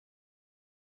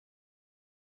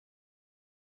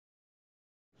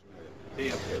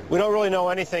We don't really know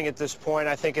anything at this point.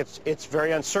 I think it's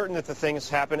very uncertain that the thing has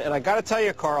happened. And I got to tell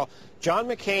you, Carl, John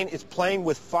McCain is playing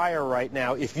with fire right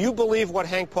now. If you believe what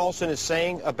Hank Paulson is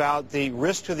saying about the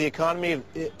risk to the economy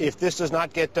if this does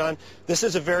not get done, this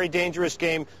is a very dangerous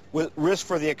game with risk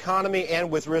for the economy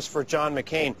and with risk for John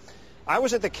McCain. I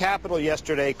was at the Capitol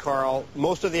yesterday, Carl,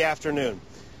 most of the afternoon,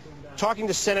 talking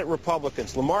to Senate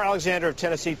Republicans. Lamar Alexander of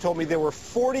Tennessee told me there were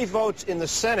 40 votes in the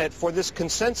Senate for this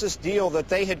consensus deal that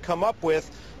they had come up with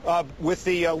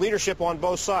the leadership on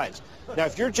both sides. Now,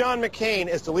 if you're John McCain,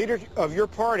 as the leader of your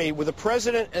party, with the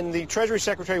president and the Treasury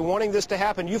Secretary wanting this to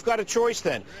happen, you've got a choice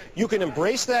then. You can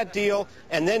embrace that deal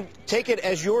and then take it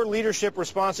as your leadership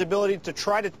responsibility to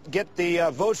try to get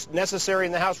the votes necessary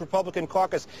in the House Republican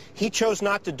caucus. He chose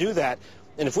not to do that.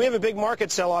 And if we have a big market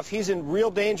sell-off, he's in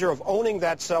real danger of owning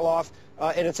that sell-off,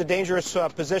 and it's a dangerous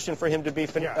position for him to be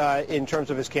in terms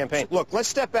of his campaign. Look, let's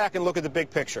step back and look at the big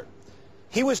picture.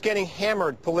 He was getting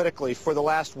hammered politically for the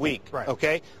last week, right.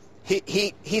 Okay?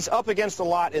 He's up against a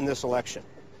lot in this election.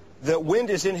 The wind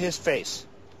is in his face.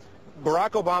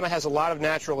 Barack Obama has a lot of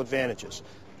natural advantages.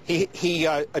 He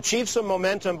achieved some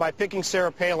momentum by picking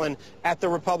Sarah Palin at the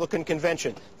Republican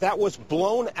convention. That was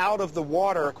blown out of the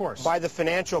water by the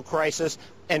financial crisis,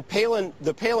 and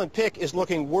the Palin pick is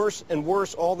looking worse and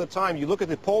worse all the time. You look at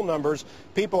the poll numbers,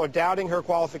 people are doubting her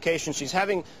qualifications. She's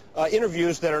having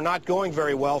interviews that are not going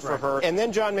very well for her. And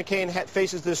then John McCain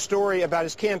faces this story about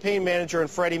his campaign manager and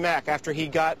Freddie Mac after he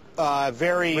got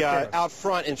very out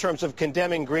front in terms of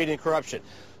condemning greed and corruption.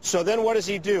 So then what does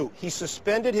he do? He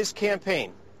suspended his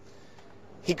campaign.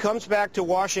 He comes back to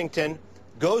Washington,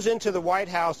 goes into the White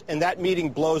House, and that meeting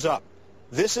blows up.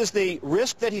 This is the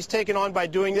risk that he's taken on by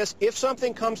doing this. If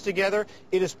something comes together,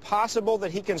 it is possible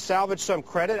that he can salvage some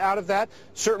credit out of that.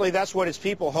 Certainly that's what his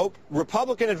people hope.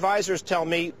 Republican advisors tell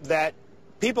me that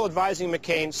people advising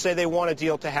McCain say they want a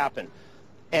deal to happen.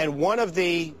 And one of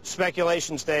the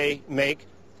speculations they make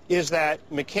is that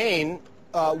McCain,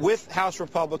 with House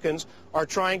Republicans, are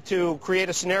trying to create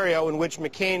a scenario in which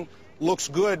McCain looks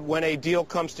good when a deal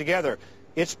comes together.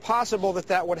 It's possible that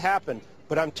that would happen,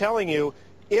 but I'm telling you,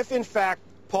 if in fact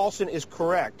Paulson is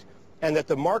correct and that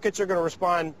the markets are going to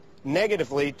respond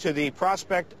negatively to the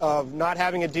prospect of not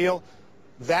having a deal,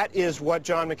 that is what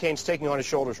John McCain's taking on his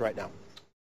shoulders right now.